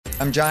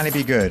I'm Johnny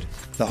B. Good,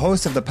 the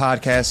host of the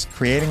podcast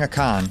Creating a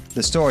Con,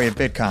 the story of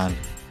Bitcoin.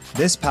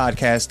 This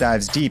podcast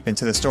dives deep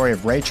into the story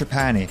of Ray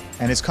Trapani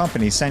and his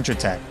company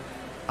Centratech.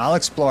 I'll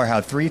explore how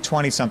three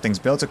 20-somethings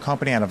built a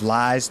company out of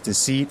lies,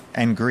 deceit,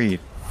 and greed.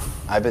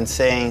 I've been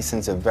saying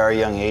since a very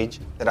young age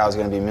that I was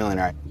going to be a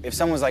millionaire. If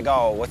someone's like,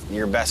 oh, what's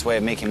your best way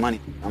of making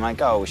money? I'm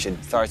like, oh, we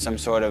should start some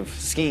sort of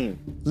scheme.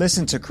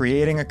 Listen to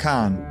Creating a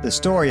Con, the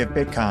story of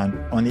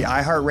Bitcoin on the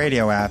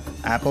iHeartRadio app,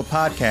 Apple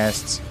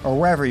Podcasts, or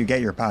wherever you get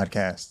your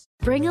podcasts.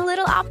 Bring a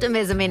little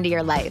optimism into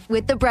your life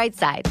with The Bright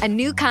Side, a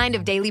new kind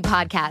of daily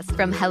podcast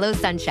from Hello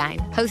Sunshine,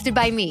 hosted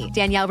by me,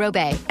 Danielle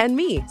Robay. And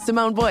me,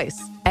 Simone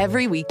Boyce.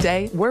 Every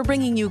weekday, we're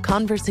bringing you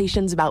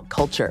conversations about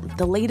culture,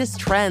 the latest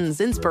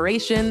trends,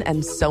 inspiration,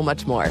 and so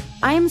much more.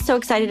 I am so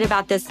excited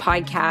about this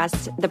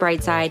podcast, The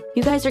Bright Side.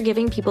 You guys are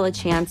giving people a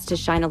chance to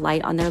shine a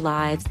light on their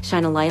lives,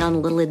 shine a light on a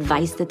little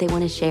advice that they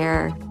want to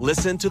share.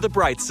 Listen to The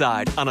Bright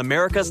Side on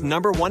America's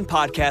 #1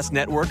 podcast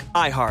network,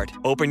 iHeart.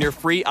 Open your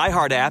free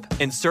iHeart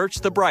app and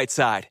search The Bright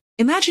Side.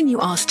 Imagine you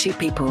ask two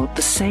people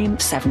the same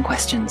 7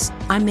 questions.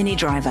 I'm Minnie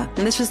Driver,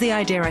 and this was the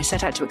idea I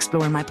set out to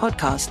explore in my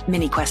podcast,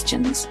 Mini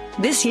Questions.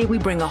 This year, we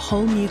bring a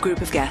whole new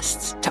group of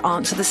guests to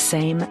answer the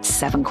same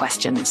 7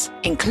 questions,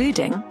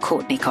 including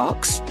Courtney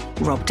Cox,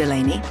 Rob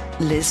Delaney,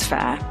 Liz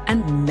Phair,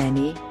 and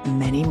many,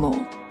 many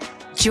more.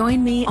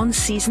 Join me on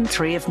Season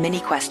 3 of Mini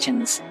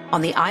Questions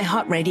on the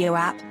iHeartRadio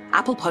app,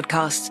 Apple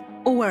Podcasts,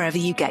 or wherever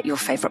you get your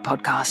favorite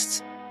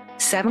podcasts.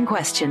 7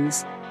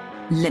 questions,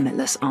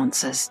 limitless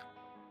answers.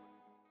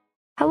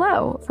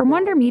 Hello, from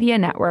Wonder Media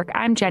Network,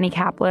 I'm Jenny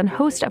Kaplan,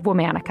 host of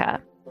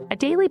Womanica, a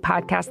daily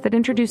podcast that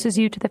introduces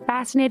you to the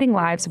fascinating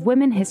lives of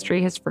women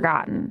history has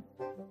forgotten.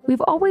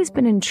 We've always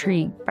been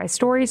intrigued by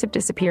stories of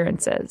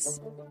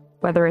disappearances,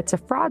 whether it's a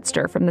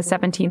fraudster from the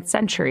 17th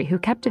century who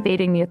kept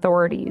evading the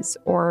authorities,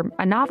 or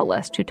a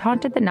novelist who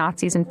taunted the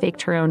Nazis and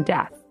faked her own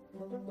death.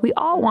 We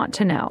all want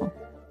to know,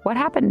 what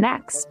happened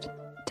next?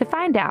 To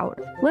find out,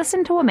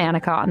 listen to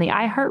Womanica on the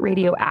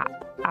iHeartRadio app,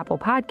 Apple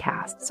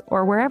Podcasts,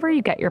 or wherever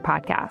you get your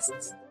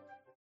podcasts.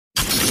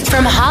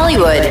 From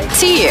Hollywood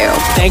to you.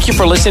 Thank you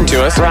for listening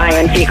to us.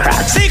 Ryan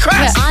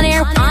Seacrest.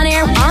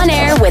 On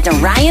air with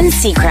Ryan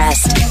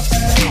Seacrest.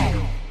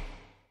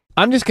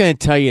 I'm just going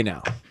to tell you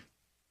now.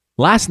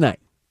 Last night,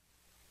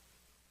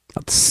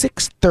 at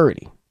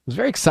 6:30, I was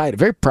very excited,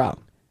 very proud.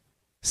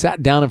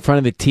 Sat down in front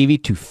of the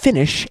TV to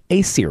finish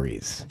a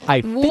series.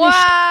 I finished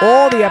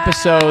all the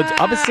episodes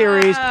of a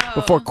series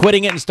before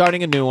quitting it and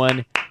starting a new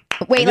one.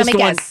 Wait, let me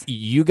guess.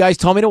 You guys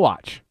told me to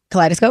watch.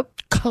 Kaleidoscope?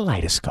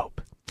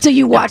 Kaleidoscope. So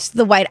you watched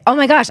the white... Oh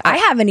my gosh, I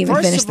haven't even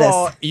finished this. First of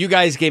all, you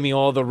guys gave me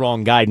all the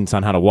wrong guidance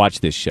on how to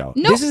watch this show.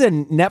 Nope. This is a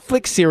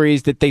Netflix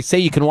series that they say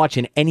you can watch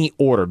in any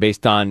order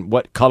based on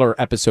what color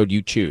episode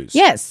you choose.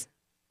 Yes.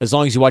 As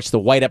long as you watch the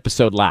white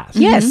episode last.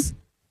 Yes.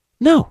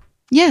 No.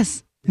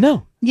 Yes.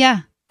 No.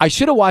 Yeah. I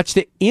should have watched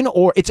it in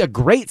order. It's a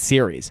great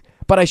series,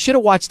 but I should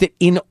have watched it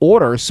in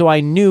order so I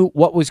knew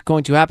what was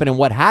going to happen and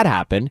what had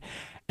happened.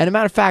 And a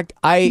matter of fact,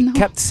 I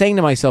kept saying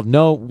to myself,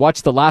 no,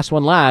 watch the last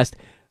one last.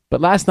 But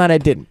last night I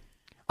didn't.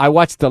 I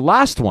watched the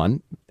last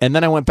one, and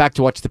then I went back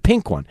to watch the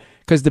pink one,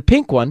 because the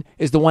pink one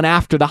is the one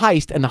after the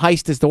heist, and the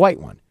heist is the white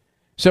one.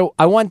 So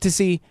I wanted to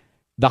see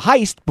the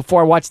heist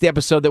before I watched the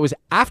episode that was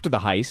after the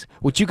heist,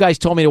 which you guys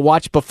told me to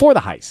watch before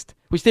the heist,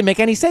 which didn't make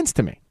any sense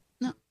to me.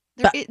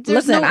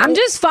 Listen, I'm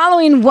just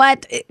following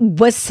what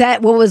was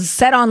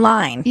said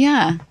online.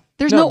 Yeah.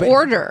 There's no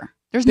order.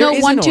 There's no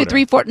 1, 2,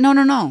 3, 4.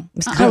 No.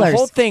 It's colors. The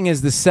whole thing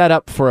is the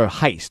setup for a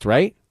heist,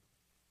 right?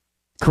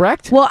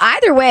 Correct? Well,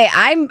 either way,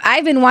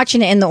 I've been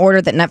watching it in the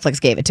order that Netflix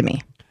gave it to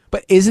me.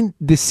 But isn't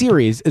the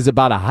series is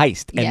about a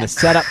heist and the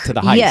setup to the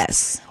heist?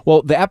 Yes.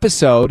 Well, the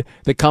episode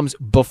that comes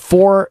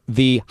before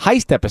the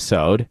heist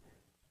episode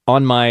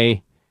on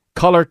my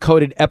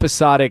color-coded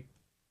episodic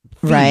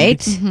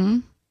feed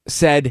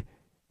said,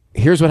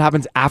 here's what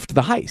happens after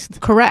the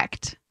heist.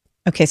 Correct.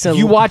 Okay, so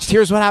you watched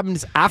Here's What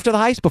Happens After the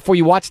Heist before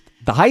you watched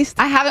the heist?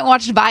 I haven't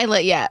watched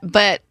Violet yet,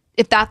 but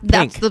if that's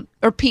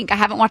or Pink. I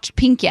haven't watched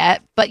Pink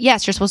yet, but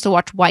yes, you're supposed to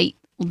watch White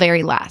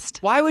very last.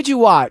 Why would you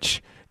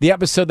watch the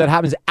episode that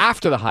happens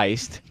after the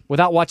heist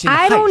without watching the heist?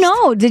 I don't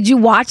know. Did you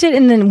watch it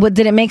and then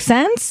did it make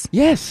sense?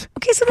 Yes.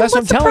 Okay, so then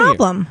what's the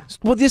problem?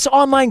 Well, this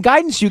online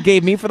guidance you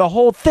gave me for the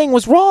whole thing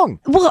was wrong.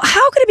 Well,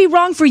 how could it be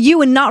wrong for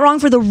you and not wrong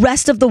for the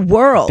rest of the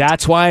world?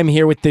 That's why I'm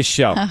here with this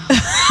show.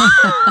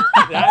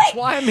 That's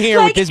why I'm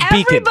here with this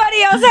beacon.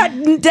 Everybody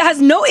else has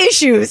no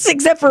issues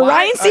except for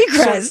Ryan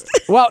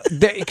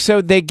Seacrest.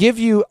 So they give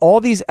you all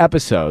these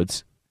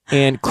episodes,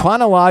 and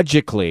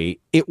chronologically,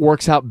 it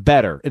works out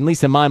better, at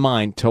least in my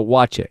mind, to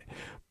watch it.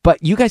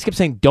 But you guys kept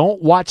saying,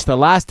 don't watch the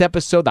last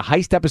episode, the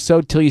heist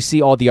episode, till you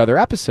see all the other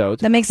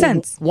episodes. That makes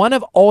sense. One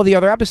of all the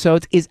other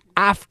episodes is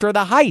after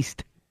the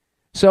heist.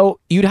 So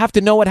you'd have to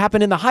know what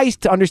happened in the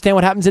heist to understand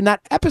what happens in that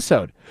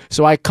episode.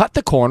 So I cut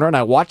the corner and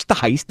I watched the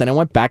heist, then I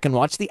went back and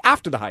watched the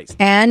after the heist.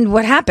 And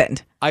what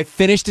happened? I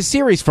finished a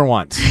series for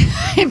once.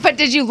 But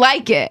did you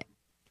like it?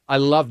 I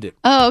loved it.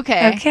 Oh,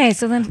 okay. Okay,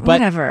 so then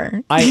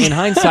whatever. In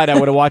hindsight, I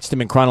would have watched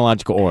them in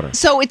chronological order.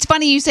 So it's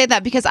funny you say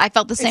that because I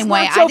felt the same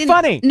way. Not so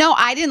funny. No,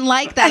 I didn't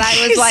like that.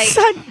 I was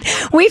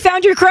like, we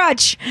found your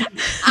crutch.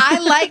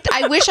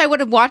 I wish I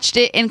would have watched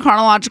it in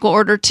chronological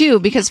order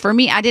too, because for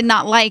me, I did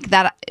not like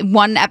that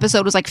one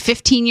episode was like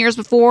 15 years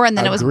before, and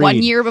then it was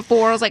 1 year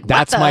before. I was like,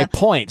 that's my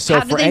point. So How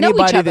do for they know each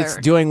anybody that's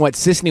other? doing what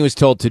Sisney was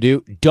told to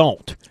do,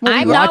 don't.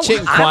 Watch it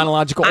in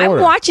chronological order.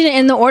 I'm watching it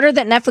in the order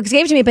that Netflix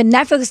gave to me, but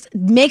Netflix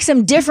makes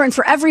them different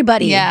for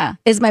everybody. Yeah.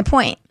 Is my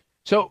point.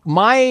 So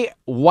my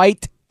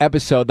white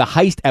episode, the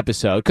heist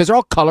episode, because they're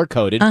all color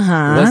coded,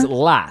 was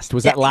last.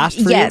 Was that last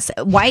for you? Yes,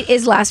 white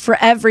is last for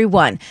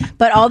everyone,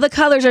 but all the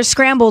colors are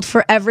scrambled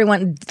for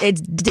everyone.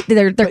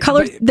 They're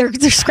colored. They're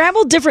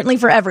scrambled differently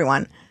for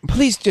everyone.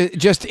 Please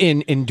just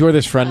endure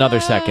this for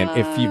another second.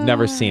 If you've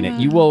never seen it,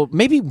 you will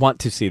maybe want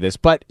to see this.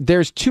 But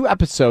there's 2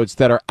 episodes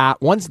that are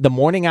one's the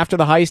morning after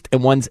the heist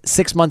and one's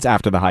 6 months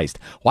after the heist.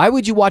 Why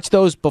would you watch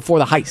those before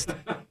the heist?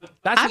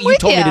 That's what you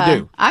told me to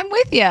do. I'm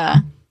with you.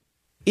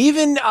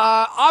 Even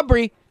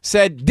Aubrey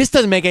said, this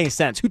doesn't make any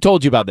sense. Who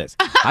told you about this?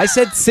 I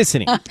said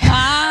Sisney.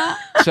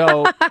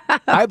 So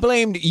I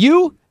blamed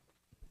you.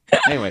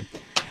 Anyway.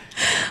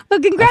 Well,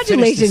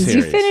 congratulations.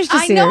 You finished the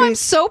series. I know. I'm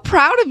so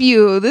proud of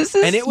you.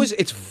 And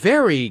it's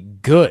very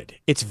good.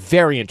 It's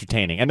very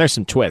entertaining. And there's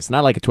some twists. And I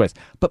like a twist.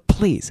 But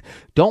please,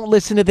 don't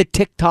listen to the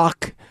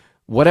TikTok,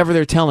 whatever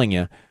they're telling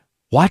you.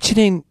 Watch it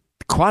in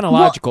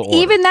chronological order.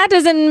 Even that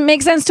doesn't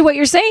make sense to what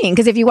you're saying,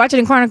 because if you watch it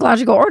in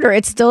chronological order,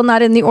 it's still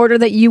not in the order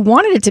that you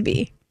wanted it to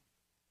be.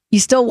 You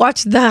still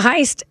watch the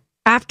heist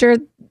after.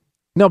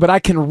 No, but I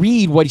can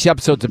read what each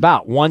episode's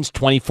about. One's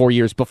 24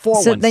 years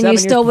before. So one's then 7 you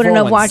still years wouldn't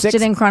before, have one's watched 6.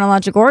 it in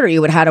chronological order.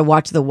 You would have had to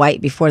watch the white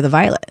before the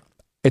violet.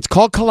 It's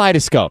called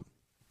Kaleidoscope.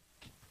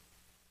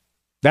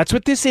 That's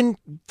what this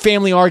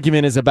family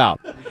argument is about.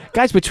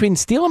 Guys, between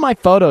stealing my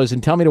photos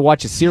and telling me to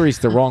watch a series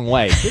the wrong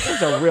way, this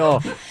is a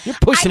real. You're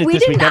pushing it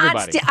this week,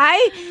 everybody.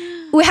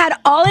 We had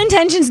all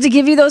intentions to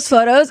give you those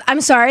photos.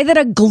 I'm sorry that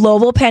a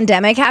global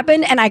pandemic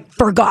happened and I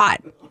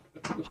forgot.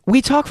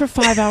 We talk for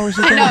 5 hours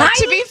a day. I know.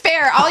 To be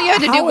fair, all you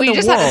had to do, we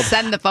just had to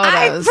send the photos.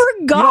 I forgot.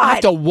 You don't have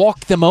to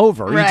walk them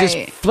over. Right. You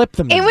just flip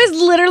them. It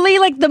was literally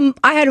like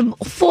I had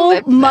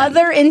full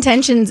mother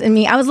intentions in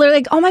me. I was literally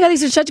like, oh my God,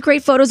 these are such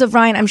great photos of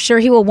Ryan. I'm sure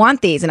he will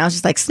want these. And I was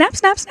just like, snap,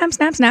 snap, snap,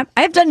 snap, snap.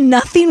 I have done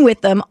nothing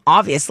with them,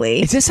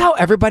 obviously. Is this how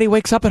everybody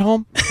wakes up at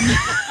home?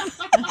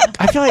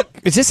 I feel like,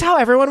 is this how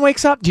everyone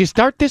wakes up? Do you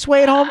start this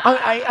way at home?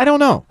 I don't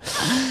know.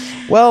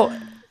 Well,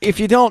 if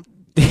you don't,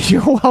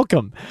 you're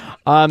welcome.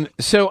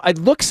 So it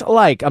looks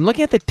like, I'm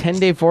looking at the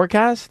 10-day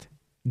forecast.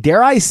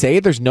 Dare I say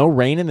there's no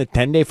rain in the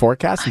 10-day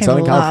forecast in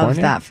Southern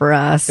California? That for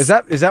us. Is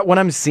that what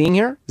I'm seeing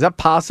here? Is that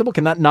possible?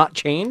 Can that not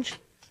change?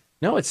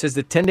 No, it says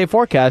the 10-day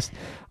forecast.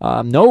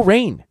 No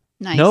rain.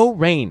 Nice. No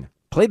rain.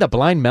 Play the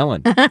blind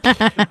melon.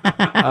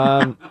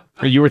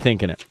 Or you were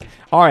thinking it.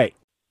 All right.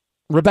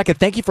 Rebecca,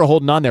 thank you for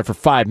holding on there for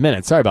 5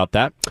 minutes. Sorry about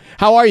that.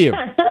 How are you?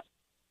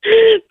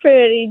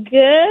 Pretty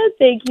good.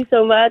 Thank you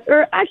so much.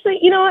 Or actually,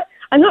 you know what?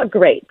 I'm not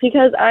great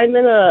because I'm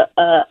in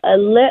a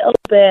little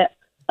bit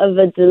of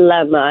a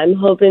dilemma. I'm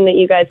hoping that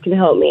you guys can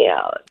help me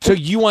out. So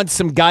you want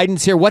some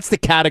guidance here? What's the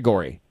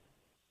category?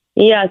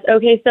 Yes.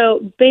 Okay.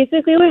 So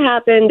basically what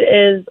happened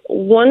is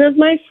one of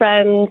my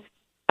friends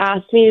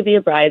asked me to be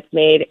a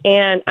bridesmaid,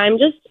 and I'm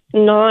just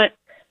not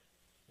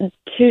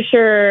too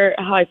sure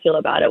how I feel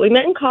about it. We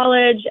met in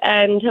college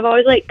and have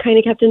always kind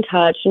of kept in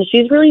touch, and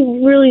she's really,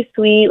 really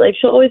sweet.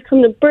 She'll always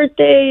come to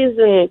birthdays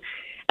and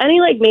any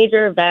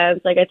major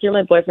events. I threw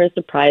my boyfriend a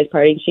surprise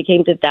party and she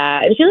came to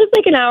that, and she lives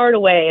an hour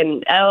away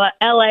in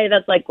LA.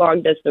 That's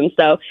long distance.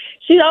 So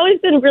she's always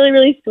been really,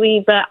 really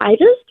sweet, but I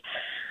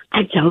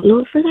don't know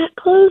if we're that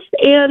close.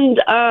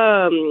 And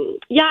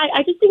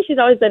I just think she's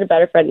always been a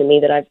better friend to me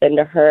than I've been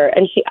to her.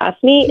 And she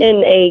asked me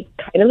in a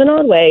kind of an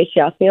odd way. She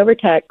asked me over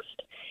text.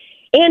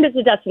 And it's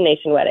a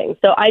destination wedding.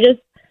 So I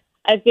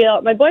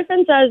feel my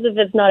boyfriend says if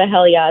it's not a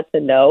hell yeah, it's a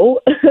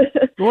no.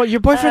 Well, your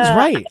boyfriend's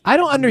right. I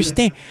don't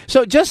understand.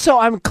 So just so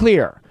I'm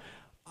clear,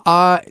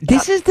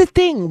 this is the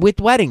thing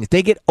with weddings.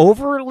 They get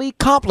overly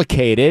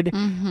complicated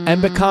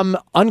and become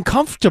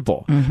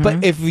uncomfortable.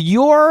 But if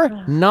you're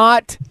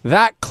not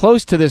that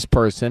close to this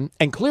person,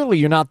 and clearly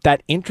you're not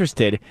that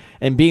interested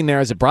in being there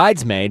as a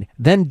bridesmaid,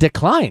 then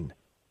decline.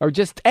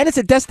 And it's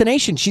a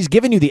destination. She's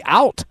giving you the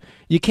out.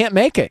 You can't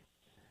make it.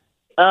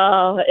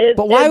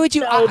 But why would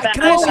you? So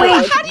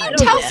how do you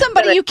tell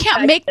somebody you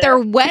can't make their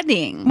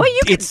wedding? Well,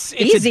 you it's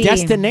a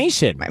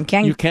destination. You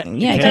can't you go. afford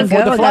the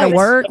Gotta flights.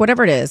 work.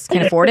 Whatever it is,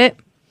 can't afford it.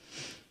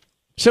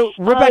 So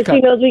Rebecca,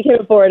 she knows we can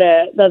afford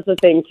it. That's the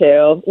thing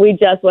too. We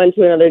just went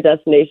to another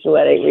destination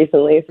wedding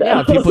recently. So.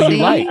 Yeah, people you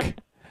like.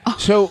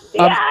 So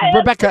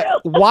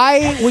Rebecca,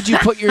 why would you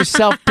put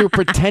yourself through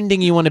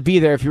pretending you want to be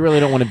there if you really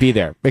don't want to be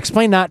there?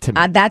 Explain that to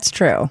me. That's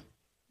true.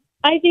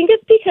 I think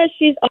it's because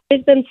she's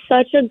always been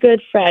such a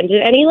good friend.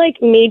 In any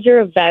like major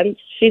events,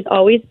 she's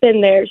always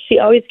been there. She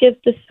always gives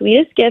the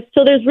sweetest gifts.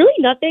 So there's really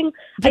nothing.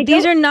 But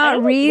these are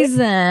not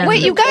reasons.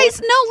 Wait, you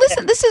guys, no,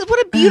 listen, this is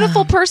what a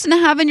beautiful person to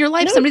have in your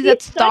life. No, Somebody she's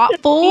that's such a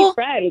thoughtful. sweet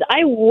friend.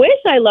 I wish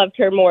I loved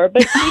her more,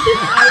 but she just,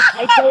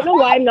 I don't know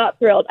why I'm not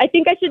thrilled. I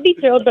think I should be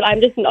thrilled, but I'm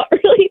just not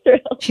really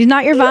thrilled. She's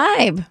not your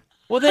vibe.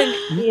 Well, then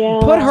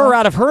put her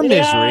out of her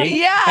misery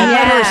and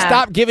let her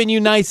stop giving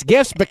you nice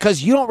gifts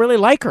because you don't really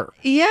like her.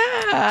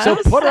 Yeah. So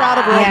put her out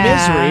of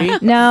her misery.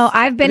 No,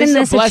 I've been in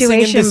this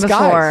situation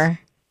before.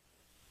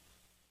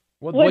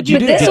 What'd you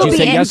do? Did you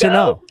say yes or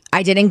no?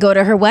 I didn't go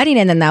to her wedding,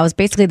 and then that was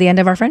basically the end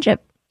of our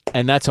friendship.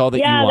 And that's all that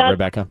you want,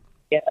 Rebecca?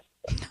 Yeah.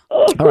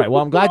 All right.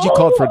 Well, I'm glad you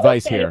called for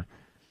advice here.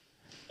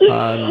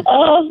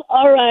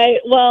 All right.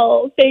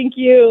 Well, thank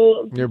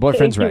you. Your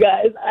boyfriend's Thank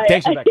right. you guys.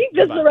 Thanks, I Rebecca. think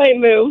this is the right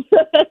move.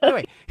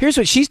 Anyway, here's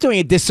what she's doing: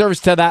 a disservice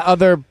to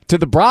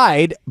the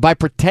bride by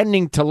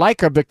pretending to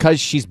like her because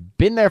she's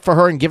been there for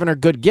her and given her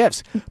good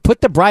gifts.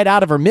 Put the bride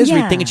out of her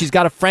misery, thinking she's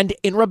got a friend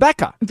in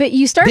Rebecca. But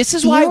you start. This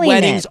is why feeling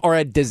weddings it. are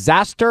a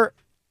disaster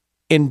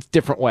in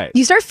different ways.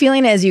 You start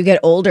feeling it as you get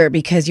older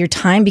because your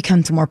time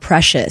becomes more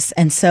precious.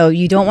 And so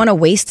you don't want to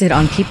waste it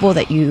on people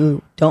that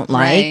you don't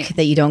like,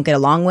 that you don't get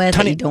along with,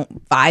 that you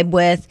don't vibe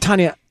with.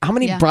 Tanya, how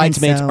many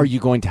bridesmaids are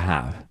you going to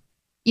have?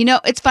 You know,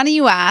 it's funny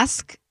you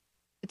ask.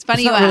 It's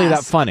funny It's you not really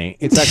ask. that funny.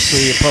 It's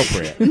actually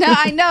appropriate. No,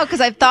 I know,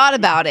 because I've thought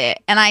about it.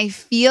 And I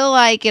feel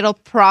like it'll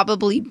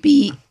probably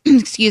be,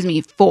 excuse me,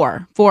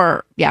 four.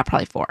 Yeah,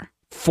 probably four.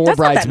 Four That's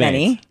not that bridesmaids.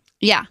 many.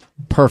 Yeah.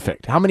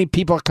 Perfect. How many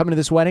people are coming to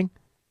this wedding?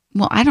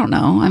 Well, I don't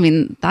know. I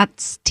mean,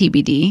 that's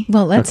TBD.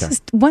 Well, let's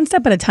just one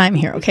step at a time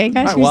here, okay,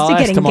 guys? All right, We well, need I'll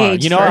to ask get tomorrow.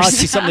 engaged You know, I'll first.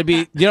 ask you something to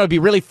be, it'd be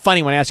really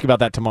funny when I ask you about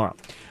that tomorrow.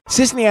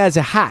 Sisney has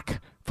a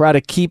hack for how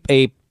to keep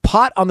a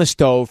pot on the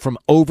stove from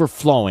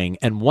overflowing.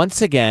 And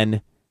once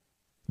again,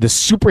 the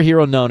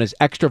superhero known as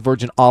extra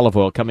virgin olive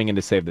oil coming in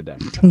to save the day.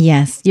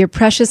 Yes, your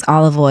precious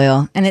olive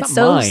oil. And it's Not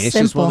so mine. simple. It's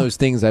just one of those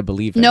things I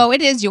believe in. No,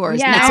 it is yours.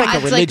 Yeah. Now It's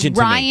like a religion to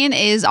me. Ryan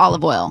is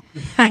olive oil.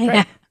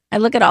 I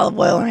look at olive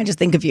oil and I just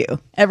think of you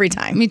every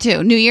time. Me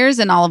too. New Year's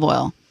and olive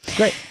oil.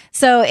 Great.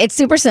 So it's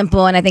super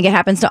simple, and I think it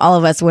happens to all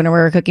of us when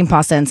we're cooking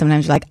pasta, and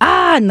sometimes you're like,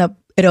 and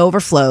it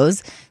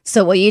overflows.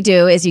 So what you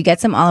do is you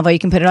get some olive oil. You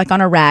can put it like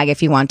on a rag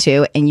if you want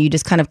to, and you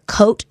just kind of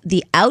coat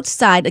the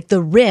outside, like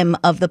the rim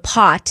of the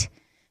pot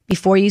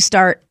before you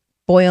start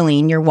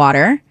boiling your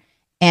water,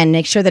 and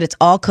make sure that it's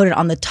all coated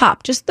on the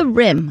top, just the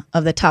rim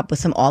of the top with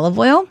some olive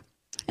oil.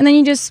 And then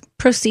you just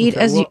proceed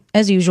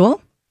as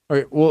usual. All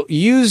right, well,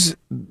 use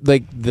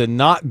like the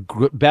not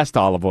best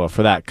olive oil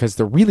for that because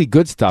the really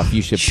good stuff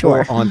you should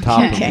pour on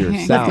top of your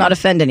salad. Let's not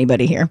offend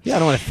anybody here. Yeah, I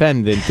don't want to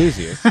offend the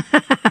enthusiasts.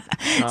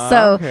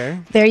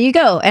 There you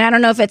go. And I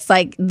don't know if it's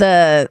like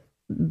the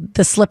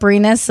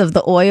slipperiness of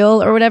the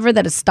oil or whatever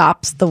that it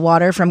stops the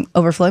water from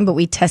overflowing. But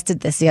we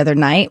tested this the other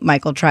night.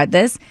 Michael tried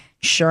this.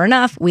 Sure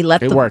enough,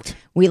 it worked.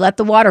 We let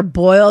the water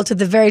boil to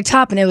the very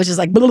top, and it was just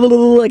like, blah, blah, blah,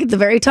 blah, like at the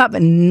very top,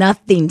 and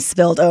nothing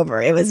spilled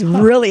over. It was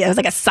really, it was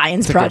like a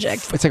science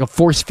project. It's like a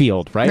force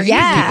field, right?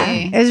 Yeah,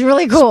 it was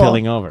really cool.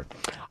 Spilling over.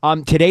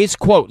 Today's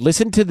quote.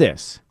 Listen to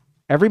this.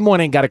 Every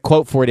morning, got a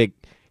quote for you to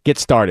get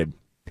started.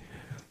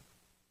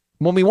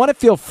 When we want to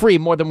feel free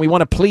more than we want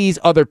to please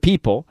other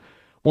people,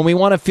 when we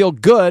want to feel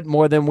good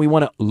more than we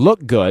want to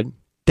look good,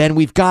 then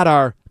we've got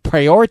our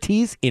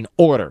priorities in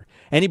order.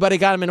 Anybody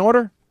got them in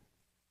order?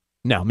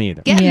 No, me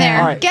either. Getting there.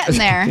 All right. Getting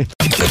there.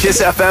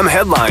 Kiss FM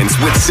headlines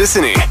with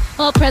Sisney.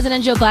 Well,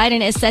 President Joe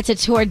Biden is set to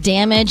tour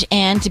damage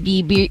and to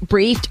be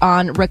briefed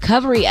on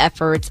recovery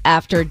efforts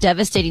after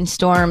devastating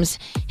storms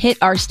hit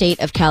our state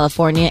of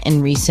California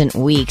in recent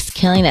weeks,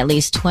 killing at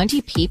least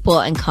 20 people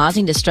and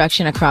causing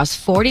destruction across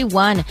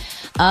 41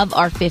 of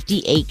our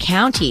 58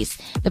 counties.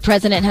 The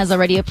president has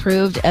already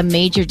approved a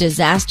major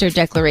disaster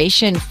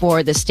declaration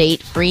for the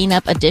state, freeing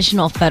up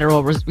additional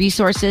federal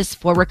resources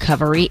for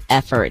recovery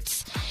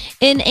efforts.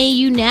 In a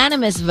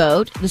unanimous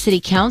vote, the city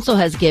council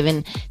has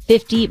given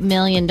 $50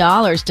 million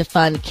to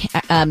fund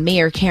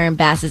Mayor Karen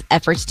Bass's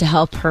efforts to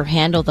help her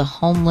handle the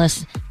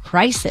homeless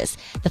crisis.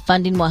 The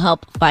funding will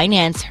help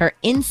finance her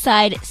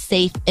Inside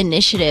Safe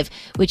initiative,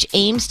 which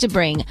aims to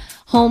bring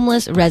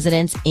homeless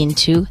residents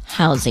into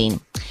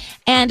housing.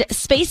 And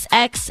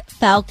SpaceX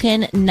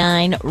Falcon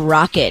 9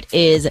 rocket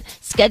is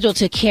scheduled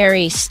to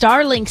carry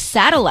Starlink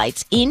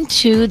satellites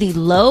into the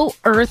low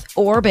Earth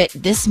orbit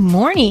this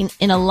morning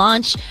in a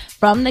launch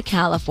from the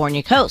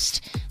California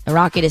coast. The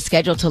rocket is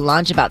scheduled to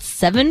launch about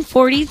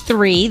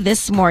 7:43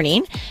 this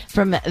morning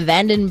from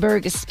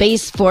Vandenberg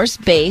Space Force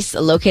Base,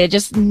 located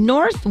just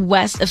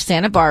northwest of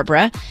Santa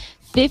Barbara.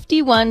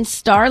 51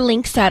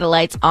 Starlink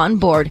satellites on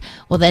board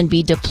will then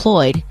be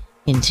deployed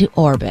into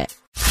orbit.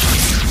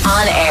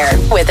 On air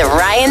with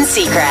Ryan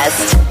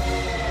Seacrest.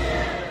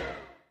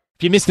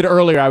 If you missed it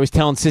earlier, I was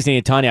telling Sisney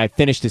and Tanya I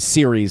finished a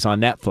series on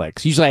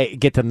Netflix. Usually I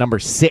get to number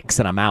 6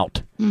 and I'm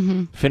out.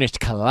 Mm-hmm. Finished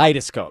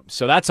Kaleidoscope.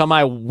 So that's on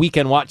my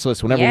weekend watch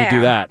list whenever we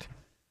do that.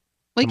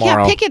 We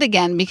tomorrow. can't pick it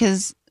again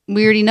because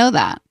we already know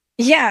that.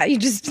 Yeah, you're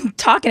just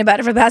talking about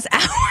it for the past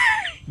hour.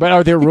 But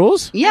are there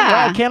rules?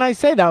 Yeah. Why can't I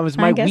say that was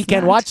my I guess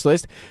weekend not. watch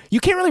list? You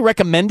can't really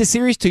recommend a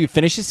series till you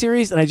finish a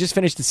series, and I just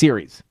finished the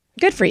series.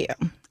 Good for you.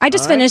 I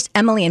just All right. finished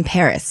Emily in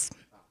Paris.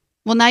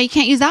 Well, now you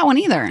can't use that one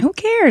either. Who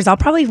cares? I'll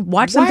probably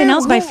watch something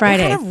else by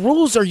Friday. What kind of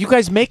rules are you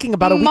guys making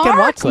about a weekend Mark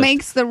watch list?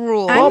 makes the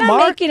rule. I'm not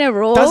Mark making a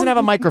rule. doesn't have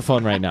a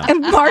microphone right now.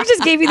 And Mark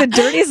just gave you the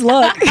dirtiest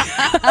look.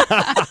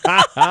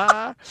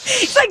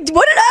 He's like,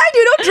 what did I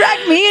do? Don't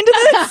drag me into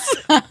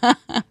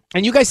this.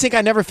 And you guys think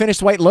I never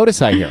finished White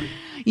Lotus, I hear.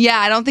 Yeah,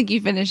 I don't think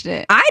you finished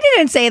it. I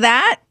didn't say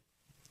that.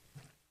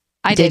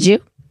 I did. You?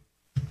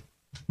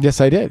 Yes,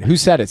 I did. Who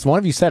said it? One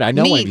of you said it. I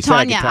know one of Me, you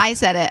Tanya, said it. I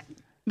said it.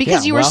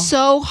 Because Yeah, you were well.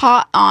 so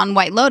hot on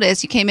White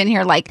Lotus, you came in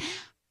here like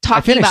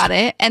talking finished. about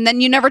it, and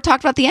then you never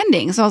talked about the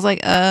ending. So I was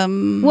like,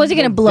 Was he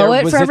going to blow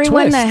There it was for a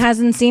everyone twist. that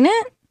hasn't seen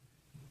it?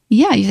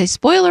 Yeah, you say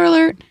spoiler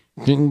alert.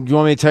 Do you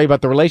want me to tell you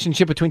about the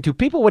relationship between two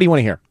people? What do you want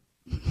to hear?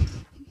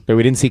 That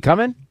we didn't see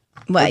coming?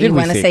 Or What, did you we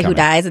want to see it say who coming?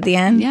 dies at the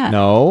end? Yeah.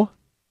 No,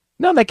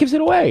 that gives it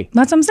away.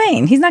 That's what I'm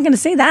saying. He's not going to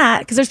say that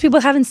because there's people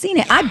that haven't seen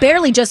it. I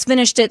barely just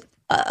finished it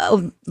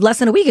less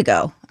than a week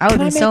ago. I would have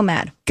been so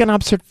mad. An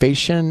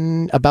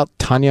observation about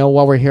Tanya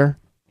while we're here?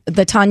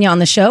 The Tanya on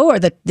the show or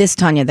this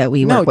Tanya that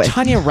we work with?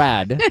 Tanya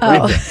Rad.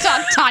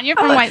 Tanya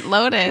from White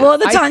Lotus. Well,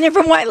 the Tanya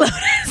from White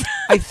Lotus.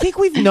 I think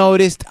we've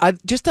noticed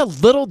just a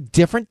little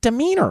different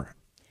demeanor.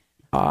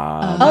 Oh,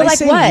 when I like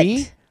say what?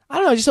 we, I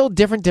don't know, just a little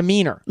different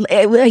demeanor.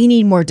 You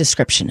need more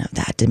description of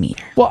that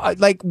demeanor. Well,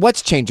 like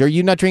what's changed? Are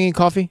you not drinking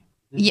coffee?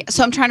 Yeah,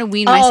 so I'm trying to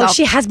wean Oh, myself.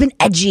 she has been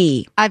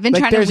edgy. I've been Like,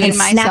 trying to there's wean a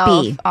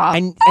myself snappy. off.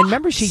 And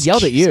remember, she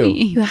yelled at you.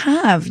 You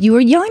have. You were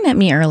yelling at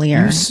me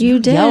earlier. You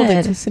did. Yelled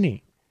at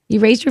Tiffany.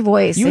 You raised your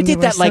voice. You and did you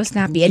were that so like-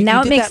 snappy. And you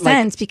now it did makes that like-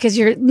 sense because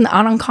you're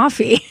not on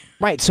coffee.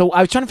 Right. So I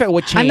was trying to figure out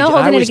what changed. I'm not and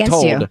holding I it was against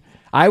told, you.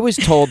 I was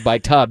told by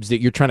Tubbs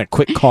that you're trying to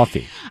quit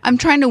coffee. I'm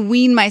trying to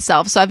wean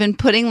myself, so I've been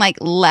putting like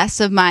less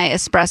of my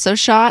espresso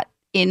shot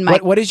in my.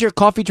 What is your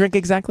coffee drink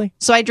exactly?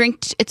 So I drink.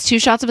 It's 2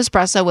 shots of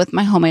espresso with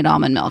my homemade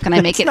almond milk, and I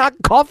make It's not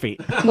coffee.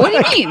 What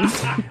do you mean?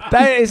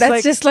 That is That's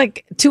like, just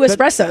like 2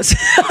 espressos.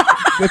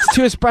 It's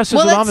 2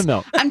 espressos with almond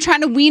milk I'm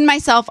trying to wean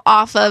myself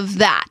off of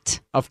that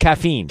of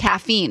caffeine.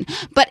 caffeine.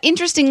 But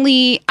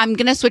interestingly, I'm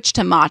gonna switch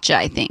to matcha.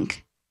 I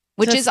think.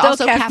 Which So is still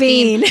also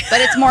caffeine.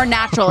 but it's more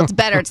natural. It's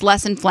better. It's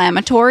less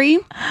inflammatory.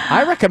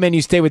 I recommend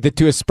you stay with the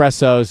 2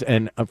 espressos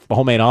and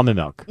homemade almond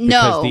milk.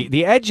 No. Because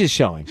the edge is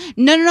showing.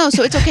 No.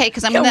 So it's okay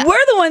because I'm Yeah, gonna.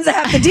 we're the ones that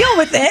have to deal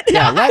with it.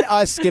 Yeah, let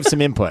us give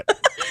some input.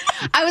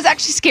 I was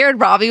actually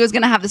scared Robbie was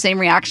going to have the same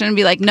reaction and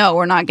be like, no,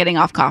 we're not getting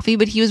off coffee.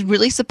 But he was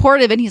really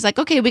supportive and he's like,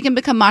 okay, we can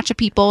become matcha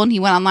people. And he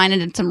went online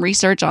and did some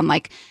research on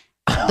like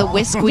the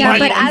whisk we Yeah, need.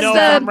 but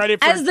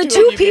as the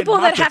 2 people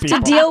that have to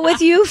deal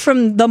with you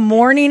from the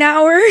morning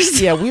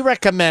hours. Yeah, we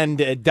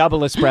recommend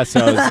double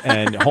espressos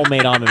and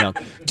homemade almond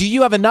milk. Do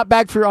you have a nut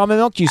bag for your almond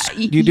milk?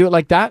 You do it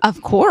like that?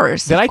 Of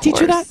course. Did I teach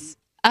you that?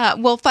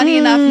 Well, funny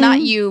enough,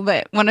 not you,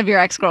 but one of your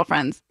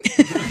ex-girlfriends.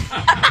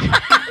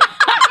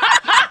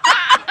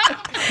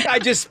 I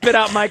just spit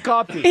out my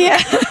coffee. Yeah.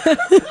 Thank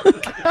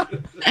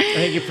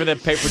you for the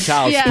paper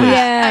towels, please.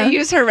 I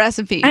use her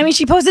recipe. I mean,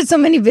 she posted so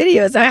many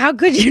videos. How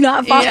could you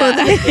not follow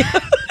the video?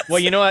 Well,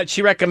 you know what?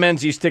 She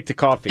recommends you stick to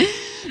coffee.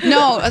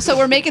 No, so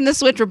we're making the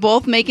switch. We're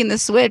both making the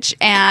switch,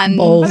 and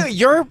By the way,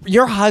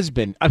 your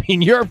husband,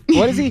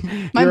 what is he?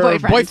 My Your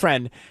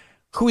boyfriend.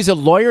 who is a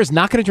lawyer, is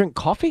not going to drink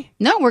coffee?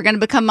 No, we're going to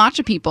become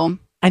matcha people.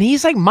 And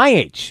he's like my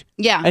age.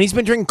 Yeah. And he's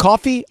been drinking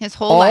coffee His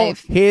whole all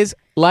life. His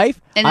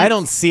life? And I it's-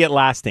 don't see it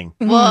lasting.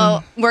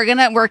 Well,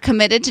 we're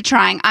committed to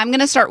trying. I'm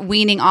going to start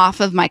weaning off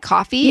of my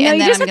coffee. You know, and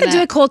you then just I'm have to do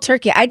gonna- it cold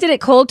turkey. I did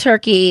it cold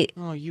turkey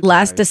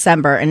last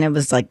December, and it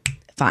was like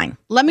fine.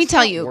 Let me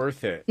tell you.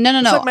 Worth it. No.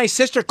 It's like my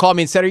sister called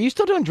me and said, "Are you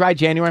still doing dry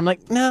January?" I'm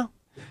like, "No,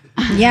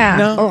 Yeah.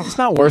 no, it's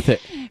not worth it."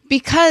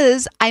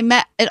 Because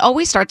it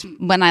always starts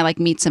when I like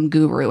meet some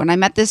guru, and I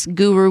met this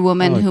guru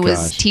woman who was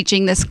gosh.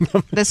 teaching this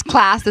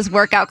class, this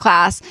workout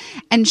class,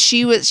 and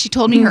she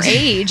told me her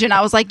age, and I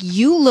was like,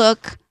 "You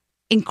look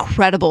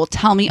incredible.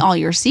 Tell me all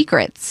your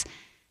secrets."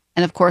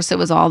 And of course, it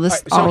was all this.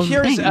 So all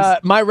here's things.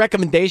 my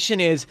recommendation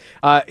is,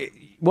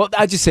 well,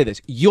 I'll just say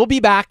this: you'll be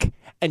back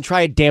and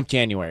try a damp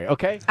January.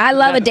 Okay? I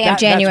love a damp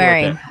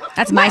January. That's worth it.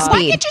 That's my Why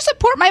speed. can't you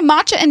support my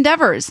matcha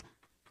endeavors?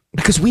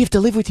 Because we have to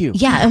live with you.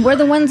 Yeah, and we're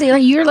the ones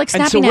that you're like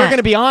And snapping so we're at. going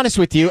to be honest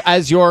with you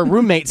as your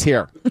roommates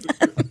here.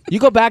 You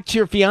go back to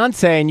your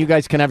fiance and you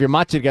guys can have your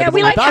matcha together. Yeah,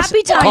 we But like with us,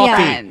 Happy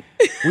Tanya.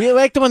 coffee. We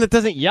like the one that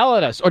doesn't yell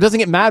at us or doesn't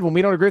get mad when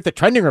we don't agree with the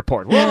trending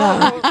report.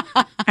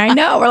 I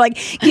know. We're like,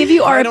 give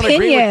you our I don't agree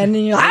with opinion.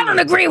 And you're like, I don't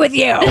agree with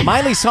you. A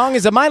Miley song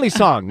is a Miley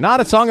song, not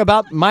a song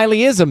about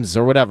Miley-isms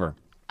or whatever.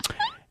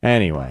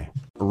 Anyway,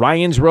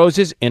 Ryan's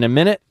Roses in a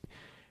minute.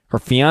 Her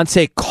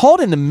fiance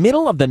called in the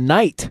middle of the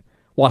night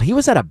while he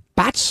was at a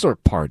bachelor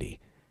party.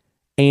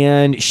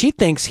 And she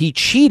thinks he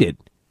cheated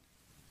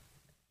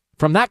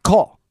from that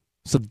call.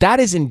 So that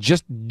is in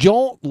just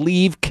don't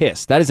leave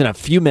Kiss. That is in a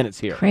few minutes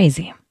here.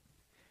 Crazy.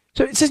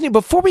 So Sisney,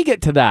 before we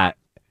get to that,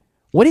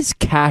 what is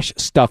cash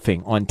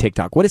stuffing on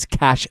TikTok? What is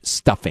cash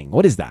stuffing?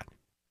 What is that?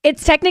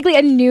 It's technically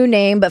a new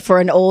name, but for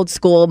an old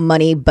school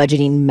money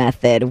budgeting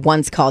method,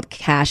 once called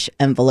cash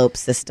envelope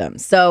system.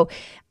 So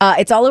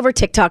it's all over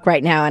TikTok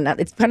right now. And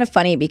it's kind of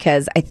funny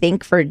because I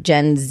think for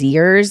Gen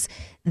Zers,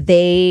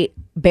 they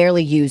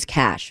barely use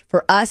cash.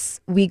 For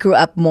us, we grew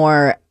up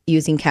more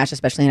using cash,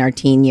 especially in our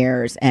teen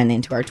years and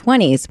into our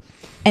 20s.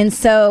 And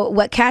so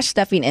what cash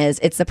stuffing is,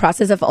 it's the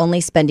process of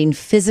only spending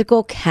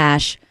physical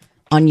cash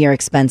on your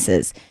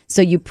expenses.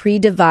 So you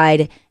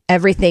pre-divide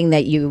everything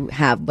that you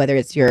have, whether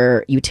it's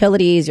your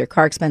utilities, your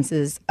car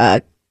expenses,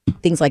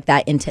 things like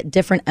that, into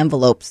different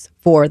envelopes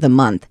for the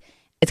month.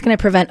 It's going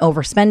to prevent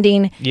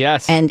overspending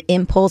and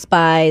impulse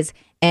buys,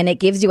 and it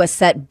gives you a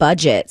set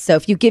budget. So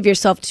if you give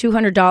yourself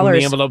 $200... When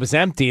the envelope is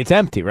empty, it's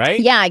empty, right?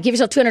 Yeah, give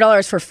yourself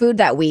 $200 for food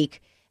that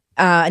week,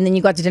 and then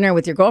you go out to dinner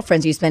with your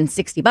girlfriends, you spend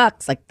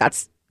 $60. Like,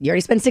 you already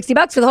spent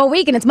 $60 for the whole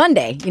week, and it's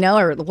Monday,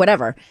 or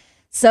whatever.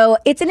 So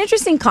it's an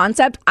interesting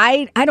concept.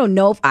 I don't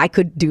know if I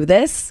could do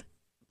this,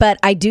 but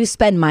I do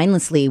spend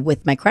mindlessly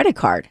with my credit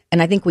card,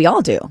 and I think we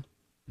all do.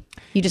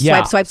 You just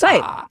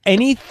swipe.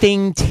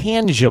 Anything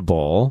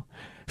tangible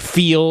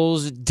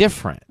feels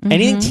different. Mm-hmm.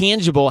 Anything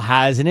tangible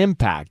has an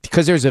impact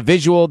because there's a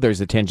visual,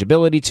 there's a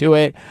tangibility to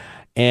it.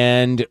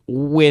 And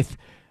with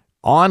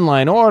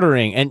online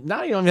ordering, and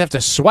now you don't even have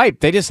to swipe.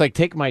 They just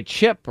take my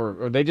chip,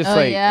 or they just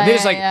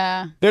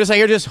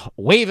here, just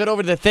wave it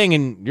over the thing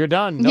and you're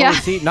done. No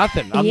receipt,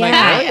 nothing. I'm like,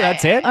 really?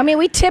 That's it? I mean,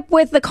 we tip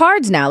with the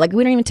cards now. Like,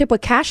 we don't even tip with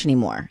cash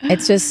anymore.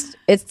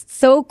 It's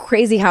so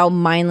crazy how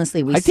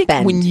mindlessly we spend. I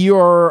think when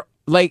you're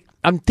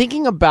I'm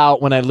thinking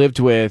about when I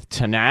lived with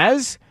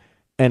Tanaz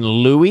and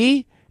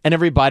Louie and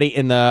everybody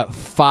in the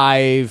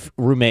 5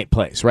 roommate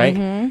place, right?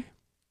 Mm-hmm.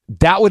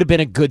 That would have been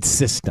a good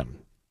system.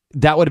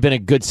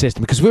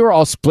 Because we were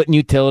all splitting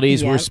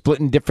utilities. Yep. We were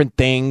splitting different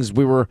things.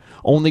 We were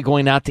only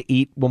going out to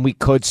eat when we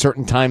could,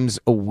 certain times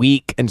a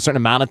week and certain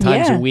amount of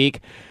times a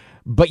week.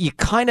 But you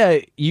kind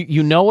of,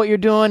 you know what you're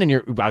doing, and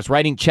I was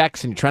writing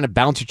checks and you're trying to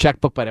bounce your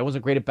checkbook, but I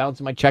wasn't great at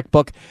bouncing my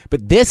checkbook.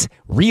 But this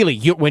really,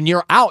 when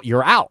you're out,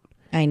 you're out.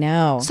 I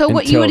know. So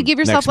what you would give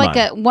yourself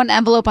one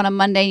envelope on a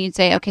Monday, and you'd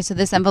say, okay, so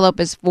this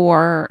envelope is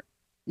for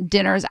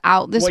dinners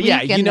out this week.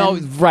 Yeah,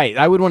 right.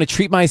 I would want to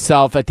treat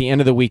myself at the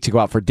end of the week to go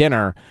out for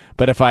dinner.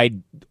 But if I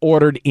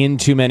ordered in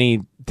too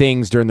many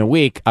things during the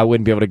week, I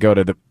wouldn't be able to go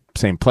to the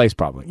same place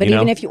probably. But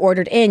even if you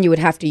ordered in, you would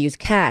have to use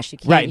cash. You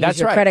can't use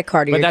your credit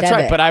card or your debit.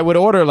 Right. But I would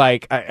order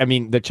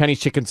the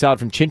Chinese chicken salad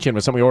from Chin Chin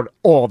was something we ordered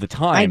all the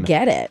time. I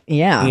get it.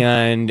 Yeah.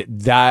 And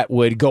that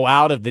would go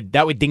out of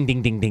that would ding,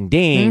 ding, ding, ding,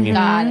 ding.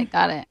 Mm-hmm.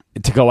 Got it.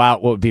 To go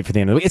out, what would be for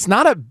the end of the week? It's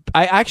not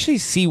I actually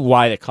see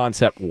why the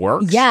concept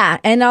works. Yeah.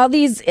 And all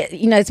these,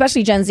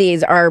 especially Gen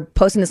Zs are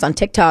posting this on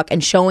TikTok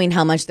and showing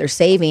how much they're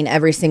saving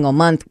every single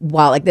month,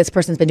 while this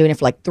person's been doing it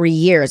for 3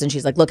 years. And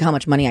she's like, look how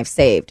much money I've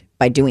saved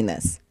by doing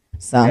this.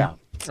 So. Yeah.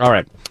 All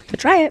right. So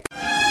try it.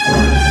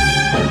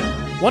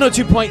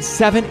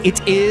 102.7,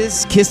 it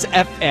is KISS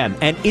FM,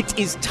 and it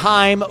is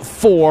time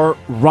for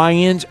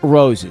Ryan's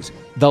Roses.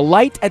 The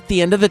light at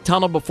the end of the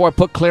tunnel before I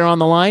put Claire on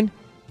the line,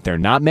 they're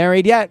not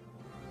married yet.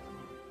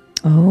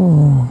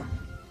 Oh.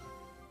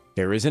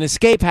 There is an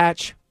escape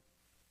hatch.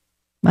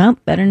 Well,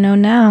 better know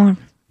now.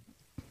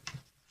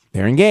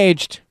 They're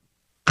engaged.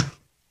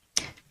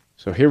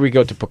 So here we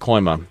go to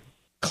Pacoima.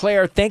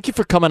 Claire, thank you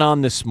for coming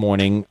on this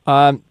morning.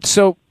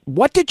 So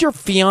what did your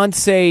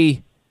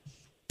fiance,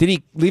 did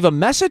he leave a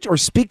message or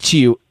speak to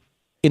you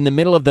in the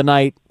middle of the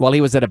night while he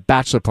was at a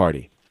bachelor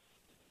party?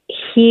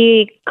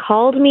 He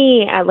called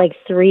me at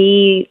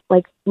literally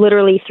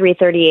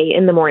 3:38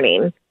 in the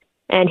morning,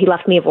 and he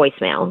left me a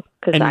voicemail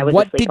because I was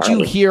asleep. What did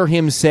you hear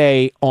him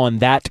say on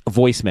that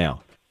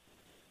voicemail?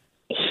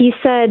 He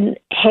said,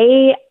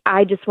 "Hey,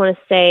 I just want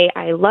to say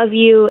I love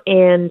you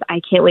and I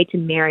can't wait to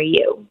marry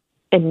you."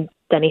 And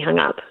then he hung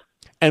up.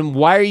 And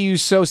why are you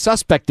so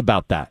suspect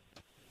about that?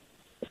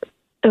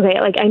 Okay,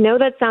 I know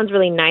that sounds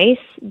really nice,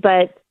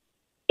 but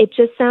it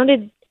just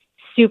sounded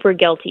super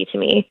guilty to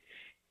me.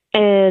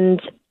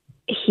 And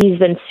he's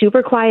been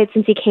super quiet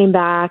since he came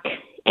back,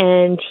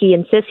 and he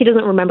insists he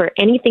doesn't remember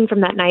anything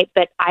from that night,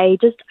 but I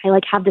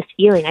have this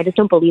feeling. I just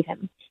don't believe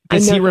him.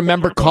 Does he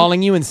remember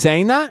calling you and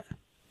saying that?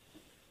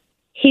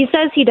 He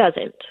says he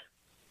doesn't.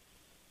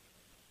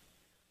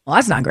 Well,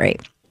 that's not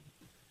great.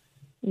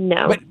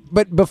 No.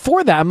 But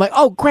before that, I'm like,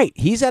 oh, great.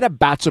 He's at a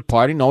bachelor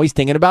party and all he's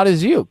thinking about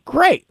is you.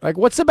 Great.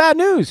 What's the bad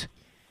news?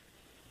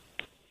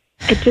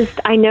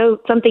 I know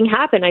something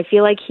happened. I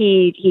feel like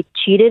he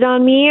cheated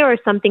on me, or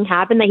something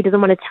happened that he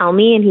doesn't want to tell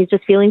me, and he's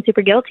just feeling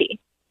super guilty.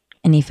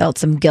 And he felt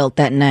some guilt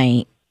that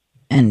night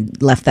and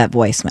left that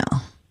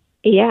voicemail.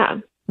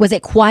 Yeah. Was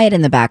it quiet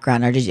in the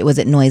background, or was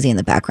it noisy in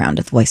the background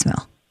of the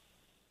voicemail?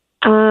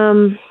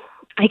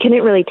 I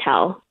couldn't really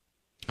tell.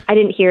 I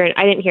didn't hear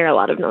a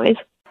lot of noise.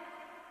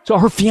 So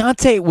her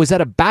fiance was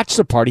at a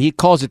bachelor party. He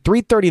calls at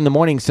 3:30 in the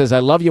morning, says, I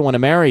love you, want to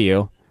marry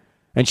you.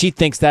 And she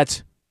thinks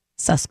that's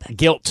suspect.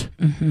 Guilt.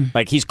 Mm-hmm.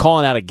 He's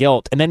calling out of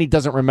guilt. And then he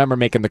doesn't remember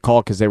making the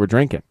call because they were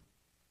drinking.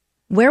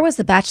 Where was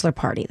the bachelor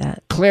party?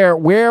 Claire,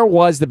 where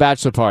was the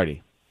bachelor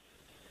party?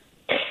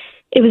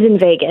 It was in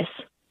Vegas.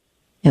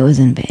 It was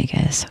in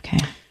Vegas. Okay.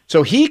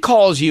 So he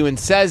calls you and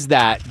says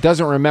that,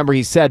 doesn't remember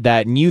he said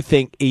that, and you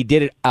think he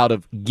did it out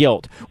of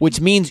guilt,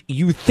 which means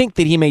you think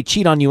that he may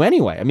cheat on you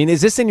anyway. I mean, is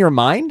this in your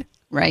mind?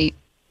 Right.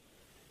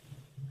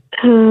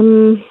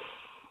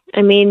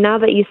 I mean, now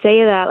that you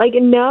say that, like,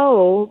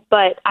 no,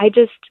 but I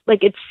just,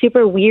 like, it's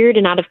super weird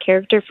and out of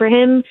character for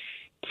him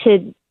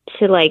to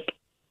like,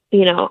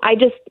 you know, I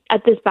just,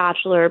 at this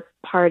bachelor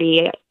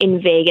party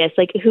in Vegas,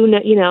 like, who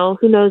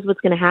knows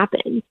what's going to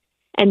happen.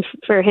 And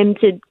for him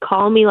to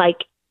call me like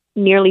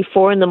nearly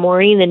 4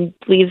 a.m. and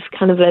leaves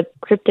kind of a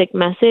cryptic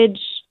message,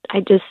 I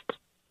just,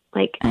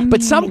 like.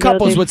 But some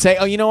couples would say,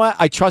 oh, you know what?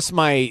 I trust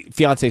my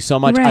fiance so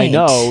much. I Right.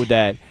 know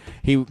that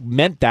he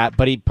meant that,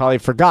 but he probably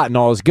forgot and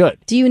all is good.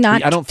 Do you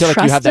not? I don't feel like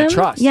you have that him?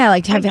 trust. Yeah,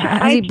 like has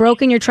he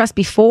broken your trust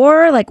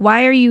before? Like,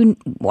 why are you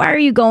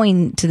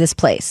going to this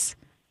place?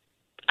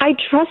 I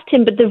trust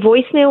him, but the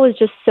voicemail was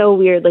just so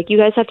weird. Like, you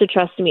guys have to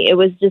trust me. It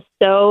was just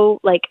so,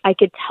 like, I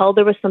could tell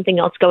there was something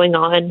else going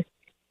on.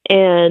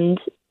 And,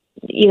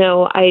 you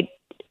know,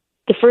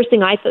 the first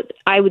thing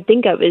I would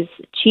think of is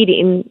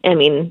cheating. I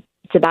mean,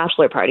 it's a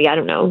bachelor party. I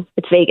don't know.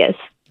 It's Vegas.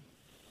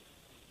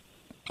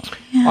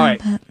 All right.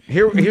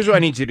 Here's what I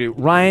need you to do.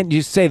 Ryan,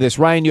 you say this.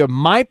 Ryan, you have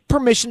my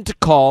permission to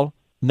call,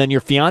 and then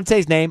your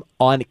fiance's name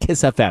on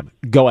Kiss FM.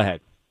 Go ahead.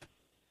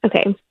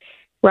 Okay.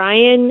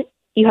 Ryan,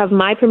 you have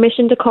my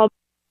permission to call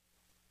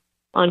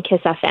on Kiss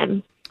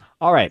FM.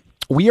 All right.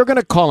 We are going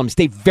to call him.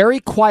 Stay very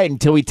quiet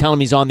until we tell him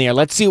he's on the air.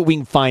 Let's see what we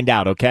can find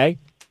out, okay?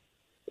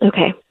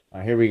 Okay. All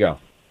right, here we go.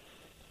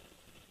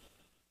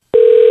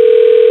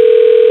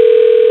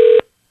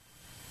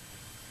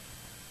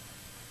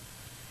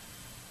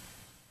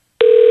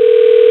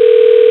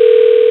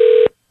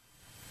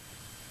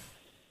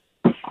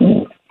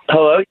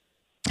 Hello?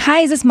 Hi,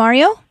 is this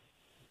Mario?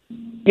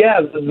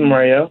 Yeah, this is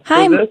Mario.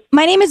 Hi, Who's this?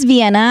 my name is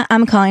Vienna.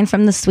 I'm calling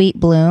from the Sweet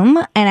Bloom,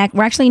 and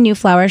we're actually a new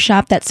flower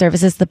shop that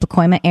services the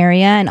Pacoima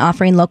area and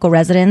offering local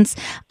residents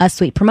a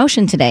sweet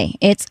promotion today.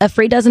 It's a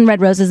free dozen red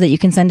roses that you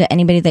can send to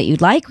anybody that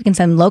you'd like. We can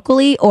send them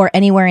locally or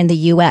anywhere in the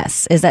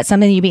U.S. Is that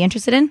something you'd be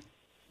interested in?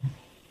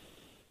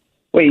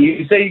 Wait,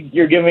 you say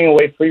you're giving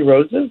away free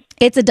roses?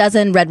 It's a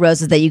dozen red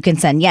roses that you can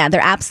send. Yeah,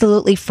 they're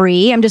absolutely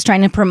free. I'm just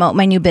trying to promote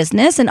my new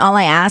business. And all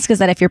I ask is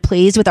that if you're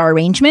pleased with our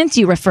arrangements,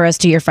 you refer us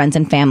to your friends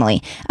and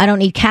family. I don't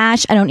need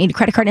cash. I don't need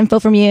credit card info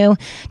from you.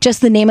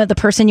 Just the name of the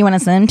person you want to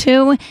send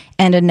them to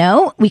and a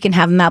note. We can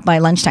have them out by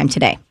lunchtime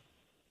today.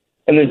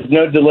 And there's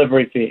no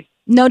delivery fee?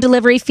 No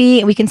delivery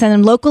fee. We can send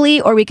them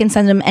locally or we can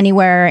send them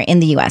anywhere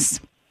in the U.S.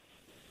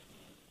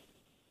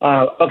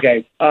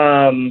 Okay.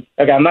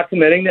 Okay, I'm not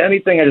committing to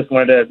anything. I just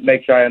wanted to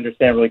make sure I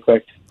understand really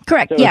quick.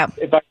 Correct, So yeah.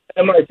 If I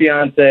send my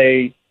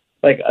fiance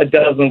like a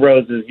dozen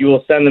roses, you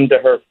will send them to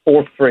her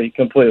for free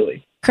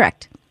completely?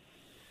 Correct.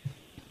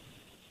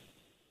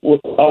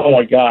 Oh,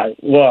 my God.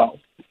 Whoa.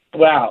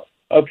 Wow.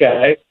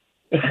 Okay.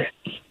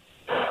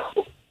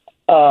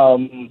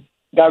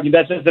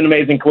 That's just an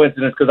amazing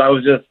coincidence because I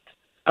was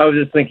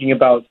just thinking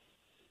about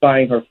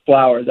buying her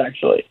flowers,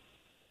 actually.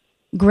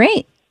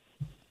 Great.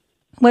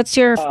 What's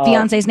your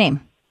fiance's name?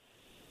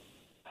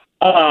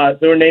 So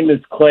her name is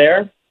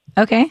Claire.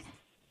 Okay.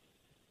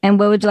 And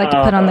what would you like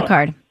to put on the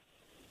card?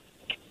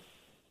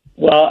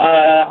 Well,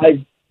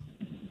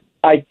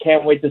 I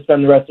can't wait to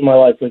spend the rest of my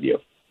life with you.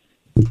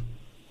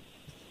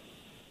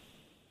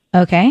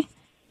 Okay.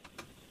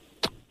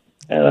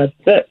 And that's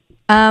it.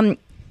 Can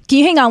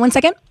you hang on one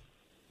second?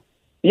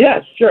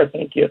 Yeah, sure.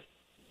 Thank you.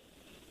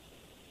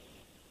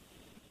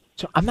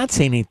 So I'm not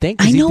saying anything.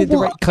 'cause I he know did the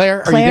what- right. Claire,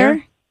 are you Claire?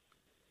 there?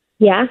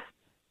 Yeah.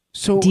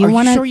 So Do you are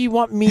wanna- you sure you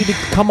want me to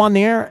come on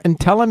the air and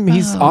tell him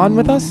he's on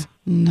with us?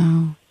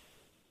 No.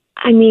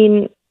 I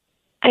mean,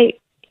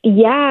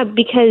 yeah,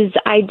 because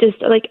I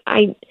just, like,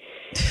 I'm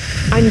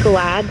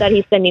glad that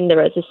he's sending the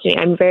roses to me.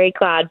 I'm very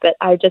glad, but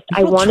I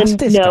want trust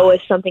to this know guy.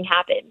 if something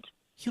happened.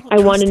 I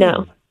want to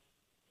know.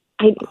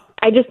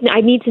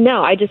 I need to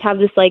know. I just have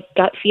this, like,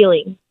 gut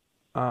feeling.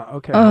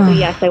 Okay. So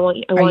yes, I want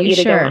you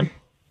to sure? go on.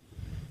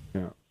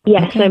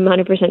 Yes, I'm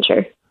 100%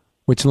 sure.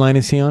 Which line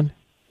is he on?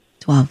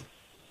 12.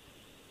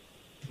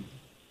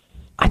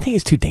 I think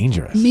it's too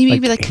dangerous. Maybe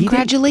be like, he didn't-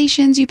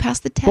 congratulations, you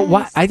passed the test. But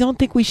why? I don't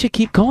think we should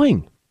keep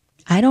going.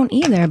 I don't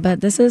either,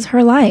 but this is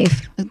her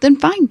life. Then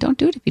fine, don't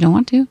do it if you don't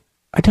want to.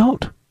 I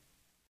don't.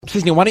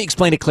 Sisney, why don't you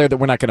explain to Claire that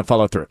we're not going to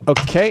follow through?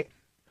 Okay.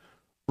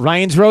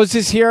 Ryan's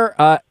Roses here.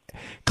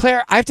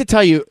 Claire, I have to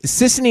tell you,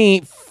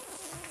 Sisney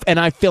and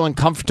I feel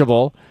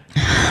uncomfortable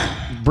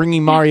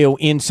bringing Mario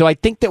in, so I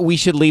think that we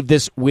should leave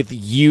this with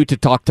you to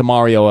talk to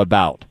Mario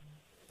about.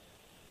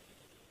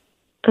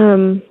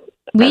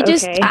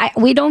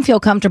 We don't feel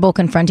comfortable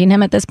confronting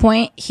him at this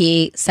point.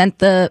 He sent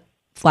the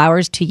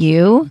flowers to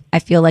you. I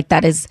feel like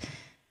that is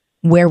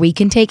where we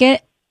can take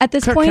it at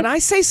this Claire, point. can I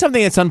say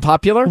something that's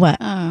unpopular? What?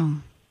 Oh.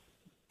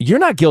 You're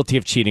not guilty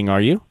of cheating,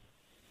 are you?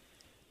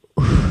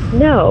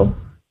 No.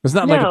 It's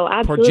not No, like a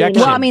absolutely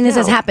projection. Well, I mean, this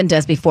has happened to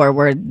us before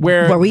where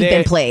we've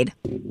been played.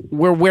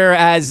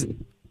 Whereas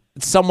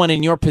someone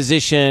in your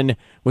position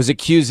was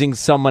accusing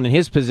someone in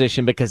his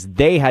position because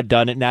they had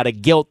done it, and out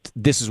of guilt,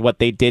 this is what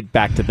they did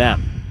back to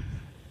them.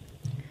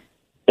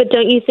 But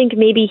don't you think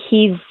maybe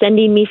he's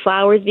sending me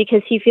flowers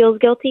because he feels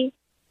guilty?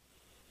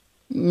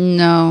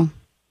 No.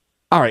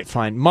 All right,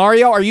 fine.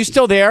 Mario, are you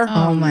still there?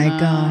 Oh my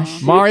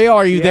gosh. Mario,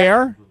 are you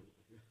there?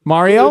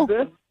 Mario? Who is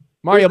this?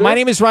 Mario, Who is my this?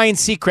 name is Ryan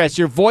Seacrest.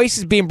 Your voice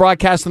is being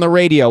broadcast on the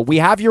radio. We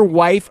have your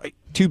wife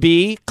to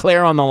be,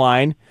 Claire, on the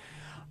line.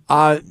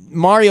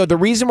 Mario, the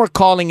reason we're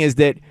calling is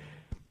that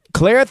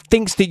Claire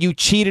thinks that you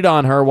cheated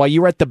on her while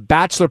you were at the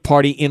bachelor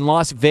party in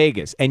Las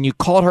Vegas, and you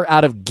called her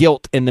out of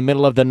guilt in the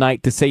middle of the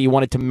night to say you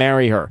wanted to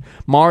marry her.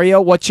 Mario,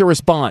 what's your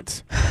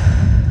response?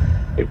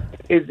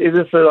 Is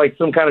this like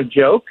some kind of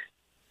joke?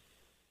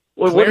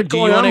 What Claire, is do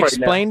you going want on to right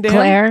now? explain to him?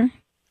 Claire?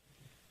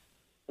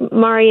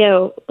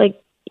 Mario, like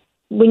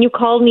when you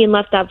called me and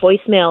left that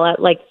voicemail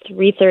at like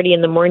 3:30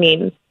 in the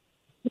morning,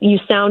 you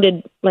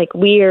sounded like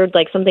weird,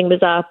 like something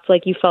was up,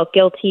 like you felt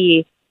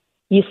guilty.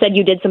 You said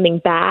you did something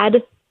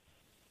bad.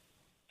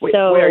 Wait,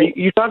 are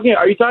you talking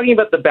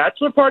about the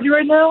bachelor party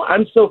right now?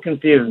 I'm so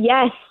confused.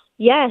 Yes.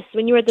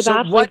 When you were at the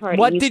bachelor party.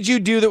 What did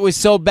you do that was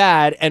so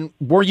bad, and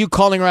were you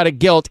calling her out of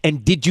guilt,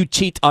 and did you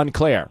cheat on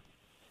Claire?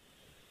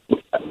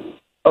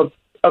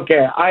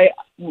 Okay, I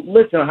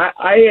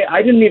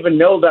didn't even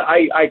know that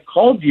I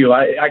called you.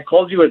 I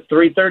called you at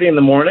 3:30 in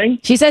the morning.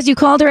 She says you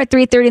called her at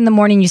 3:30 in the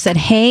morning. You said,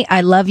 "Hey,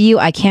 I love you.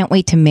 I can't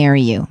wait to marry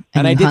you."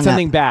 And I you did hung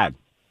something up. bad.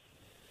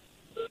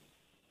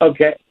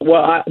 Okay,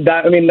 well,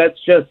 that's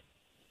just.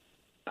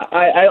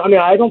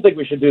 I don't think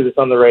we should do this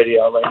on the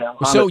radio right now.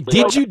 So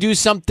honestly. did you do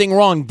something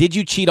wrong? Did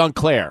you cheat on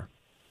Claire?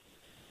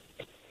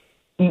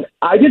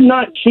 I did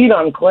not cheat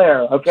on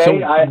Claire. Okay,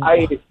 So-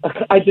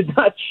 I did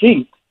not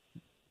cheat.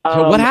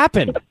 So what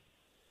happened?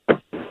 All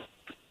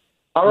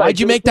right, Why'd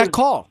you make that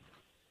call?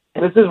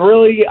 This is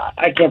really,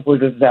 I can't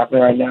believe this is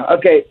happening right now.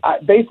 Okay,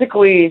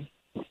 basically,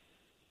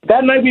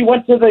 that night we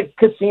went to the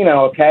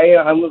casino, okay?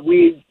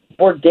 We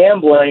were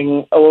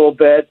gambling a little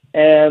bit,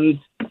 and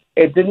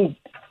it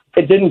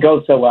didn't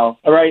go so well,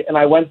 all right? And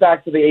I went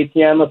back to the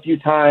ATM a few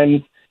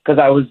times because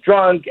I was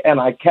drunk, and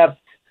I kept,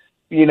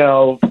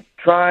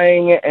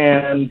 trying,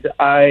 and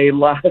I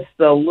lost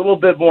a little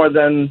bit more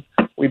than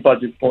we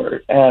budgeted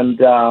for.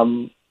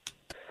 And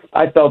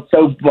I felt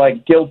so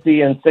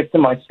guilty and sick to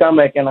my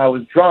stomach, and I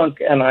was drunk,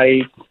 and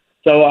I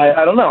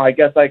don't know. I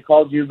guess I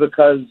called you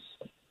because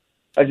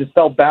I just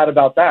felt bad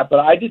about that,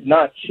 but I did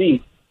not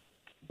cheat.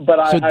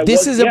 But So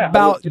this is about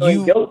I was feeling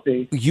you.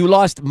 Guilty. You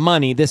lost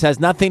money. This has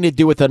nothing to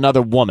do with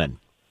another woman.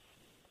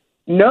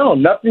 No,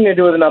 nothing to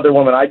do with another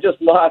woman. I just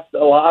lost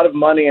a lot of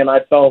money, and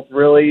I felt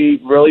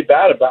really, really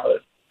bad about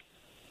it.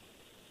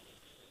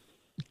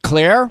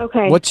 Claire,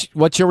 Okay.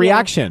 What's your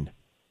reaction?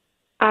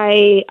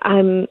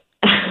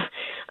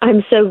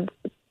 I'm so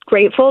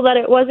grateful that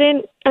it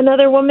wasn't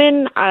another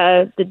woman.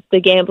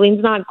 The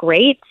gambling's not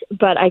great,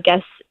 but I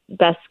guess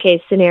best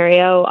case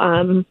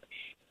scenario.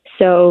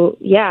 So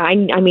yeah, I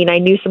mean, I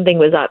knew something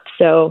was up.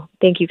 So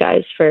thank you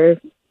guys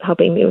for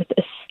helping me with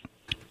this.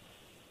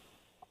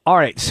 All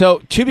right. So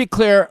to be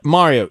clear,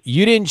 Mario,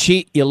 you didn't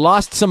cheat. You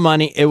lost some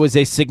money. It was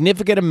a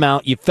significant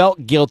amount. You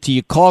felt guilty.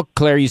 You called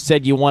Claire. You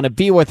said you want to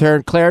be with her,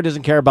 and Claire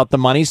doesn't care about the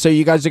money. So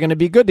you guys are going to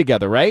be good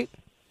together, right?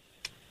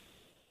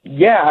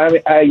 Yeah,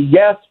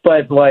 yes,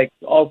 but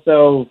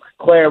also,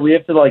 Claire, we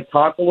have to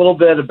talk a little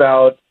bit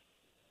about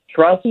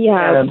trust.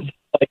 Yeah. And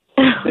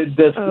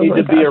this Oh needs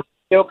my to be a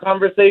radio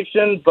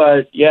conversation,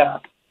 but yeah.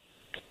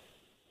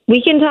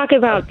 We can talk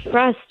about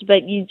trust,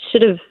 but you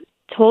should have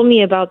told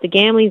me about the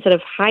gambling instead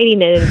of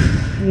hiding it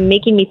and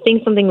making me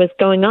think something was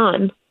going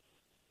on.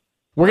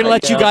 We're going to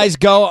let you guys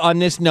go on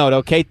this note,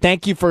 okay?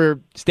 Thank you for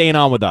staying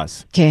on with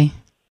us. Okay.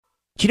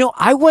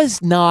 I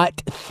was not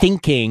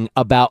thinking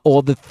about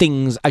all the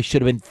things I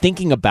should have been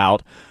thinking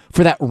about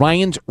for that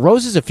Ryan's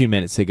Roses a few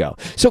minutes ago.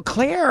 So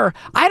Claire,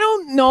 I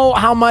don't know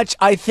how much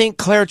I think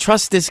Claire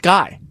trusts this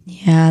guy.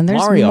 Yeah, and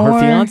there's Mario, more, her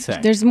fiance.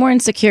 There's more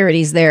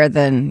insecurities there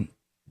than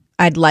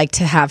I'd like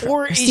to have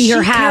Or is see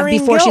her she have carrying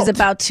before she's guilt?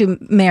 about to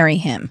marry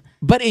him.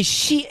 But is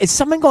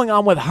something going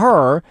on with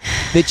her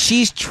that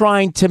she's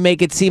trying to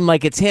make it seem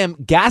like it's him,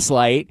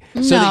 gaslight,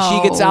 so that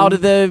she gets out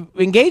of the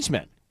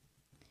engagement?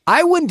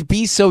 I wouldn't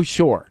be so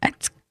sure.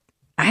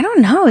 I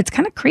don't know. It's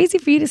kind of crazy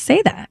for you to say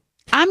that.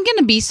 I'm going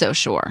to be so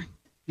sure.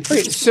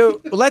 Okay,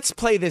 so let's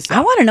play this out.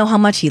 I want to know how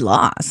much he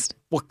lost.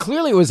 Well,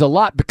 clearly it was a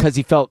lot because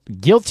he felt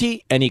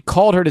guilty and he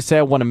called her to say,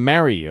 I want to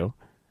marry you.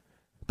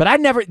 But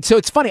so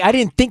it's funny, I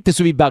didn't think this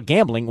would be about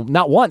gambling,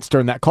 not once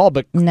during that call,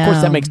 but of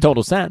course that makes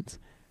total sense.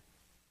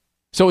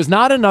 So it was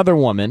not another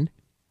woman,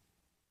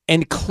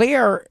 and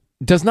Claire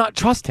does not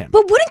trust him.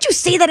 But wouldn't you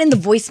say that in the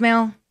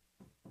voicemail?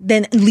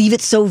 Then leave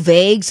it so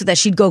vague so that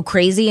she'd go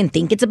crazy and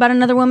think it's about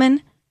another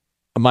woman?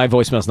 My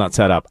voicemail's not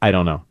set up. I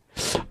don't know.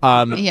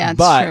 Yeah, it's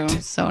but true.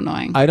 So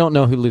annoying. I don't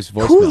know who leaves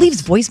voicemails. Who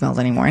leaves voicemails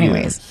anymore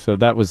anyways? Yeah, so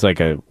that was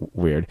a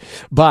weird.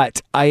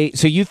 But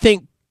so you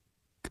think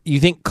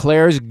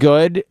Claire's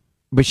good,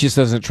 but she just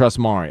doesn't trust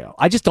Mario.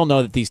 I just don't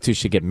know that these two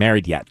should get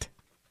married yet.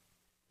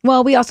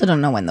 Well, we also don't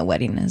know when the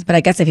wedding is, but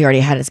I guess if he already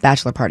had his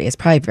bachelor party, it's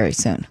probably very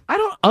soon. I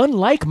don't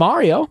unlike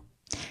Mario.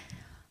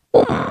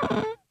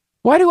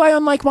 Why do I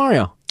unlike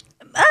Mario?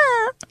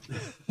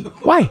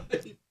 Why?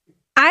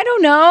 I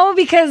don't know,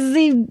 because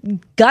he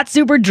got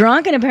super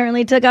drunk and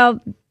apparently took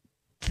out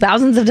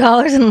thousands of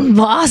dollars in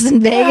loss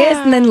in Vegas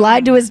and then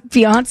lied to his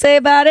fiance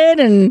about it.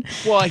 And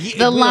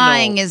the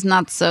lying is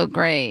not so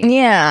great.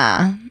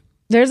 Yeah.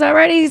 There's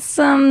already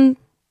some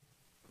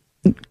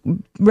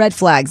red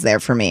flags there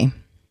for me.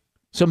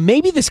 So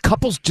maybe this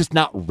couple's just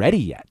not ready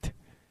yet.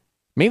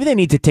 Maybe they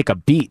need to take a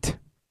beat.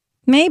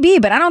 Maybe,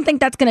 but I don't think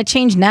that's going to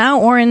change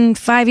now or in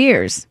 5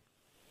 years.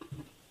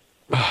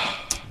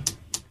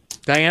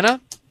 Diana?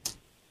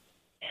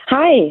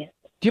 Hi.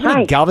 Do you have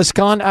any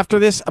Galviscon after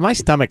this? My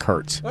stomach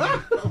hurts.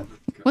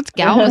 What's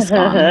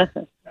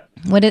Galviscon?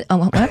 What?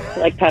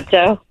 Like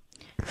Pepto?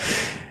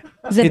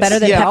 Is it better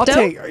than Pepto? I'll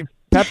take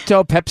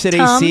Pepto, Pepsid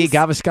Tums? AC,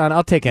 Galviscon.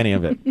 I'll take any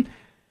of it.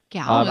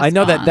 I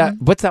know that.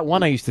 What's that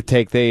one I used to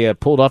take? They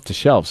pulled off the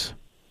shelves.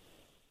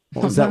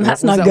 What was that?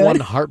 That's what was not that good. one?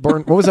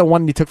 Heartburn. What was that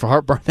one you took for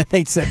heartburn? And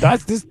they said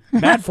that's just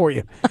bad for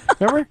you.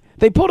 Remember?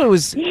 They pulled it.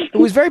 It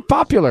was very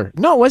popular.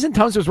 No, it wasn't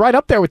Tums. It was right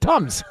up there with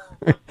Tums.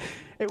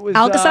 It was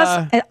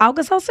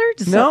Alka-Seltzer?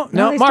 No.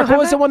 Mark, what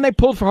was the one they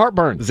pulled for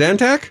heartburn?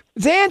 Zantac?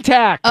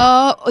 Zantac.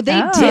 Oh,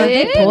 they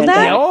did? They pulled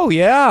that? Oh,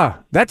 yeah.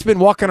 That's been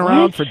walking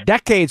around for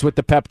decades with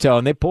the Pepto,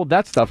 and they pulled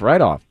that stuff right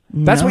off.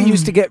 That's what you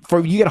used to get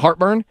you get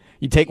heartburn.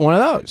 You take one of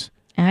those.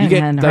 I you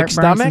get haven't had like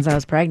heartburn stomach. since I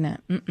was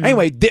pregnant. Mm-mm.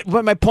 Anyway,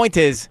 but my point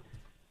is,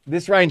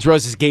 this Ryan's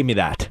Roses gave me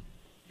that.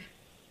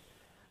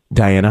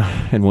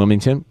 Diana in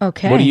Wilmington.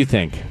 Okay. What do you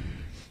think?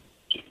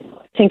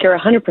 I think you're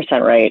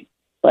 100% right.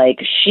 Like,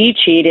 she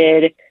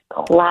cheated.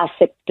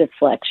 Classic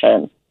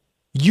deflection.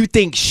 You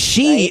think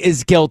she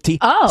is guilty?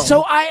 Oh.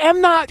 So I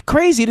am not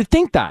crazy to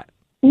think that.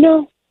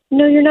 No,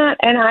 you're not.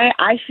 And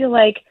I feel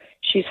like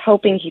she's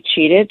hoping he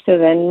cheated so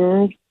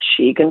then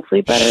she can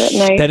sleep better at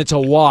night. Then it's a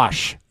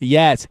wash.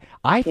 Yes.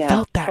 I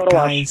felt that,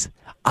 guys.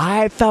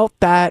 I felt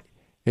that.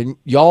 And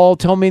y'all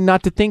told me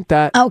not to think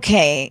that.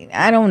 Okay.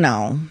 I don't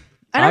know.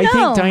 I don't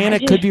know. think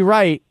Diana could be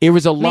right. It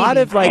was a lot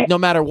of no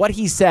matter what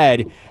he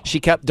said, she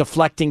kept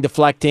deflecting,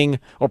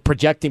 or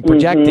projecting.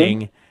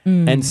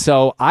 Mm-hmm. And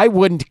so I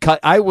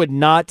would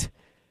not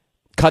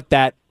cut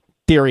that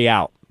theory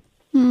out.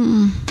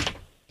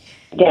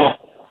 Yeah.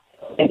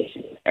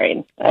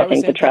 I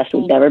think the trust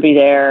would never be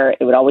there.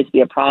 It would always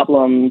be a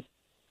problem.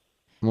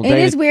 Well, it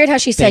is weird how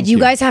she said, thank you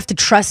you. guys have to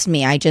trust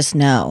me. I just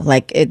know.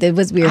 Like, it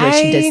was weird that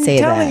she did say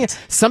telling that. you,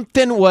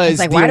 something was, It's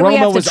like, the why do we aroma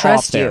have to was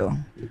trust off there. you?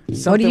 What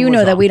Something do you was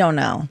know that off. we don't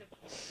know?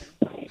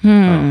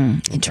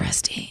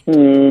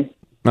 Interesting.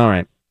 All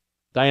right.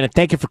 Diana,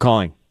 thank you for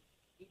calling.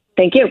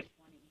 Thank you.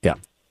 Yeah.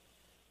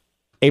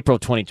 April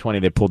 2020,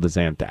 they pulled the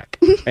Zantac.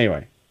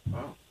 Anyway.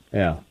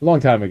 Yeah, a long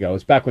time ago. It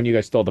was back when you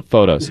guys stole the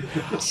photos.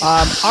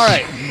 All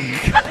right.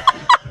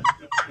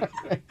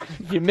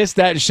 If you missed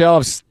that,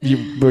 shelves.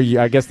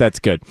 I guess that's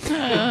good.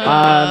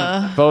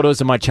 Photos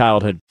of my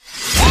childhood.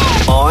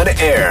 On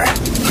air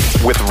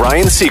with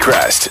Ryan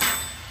Seacrest.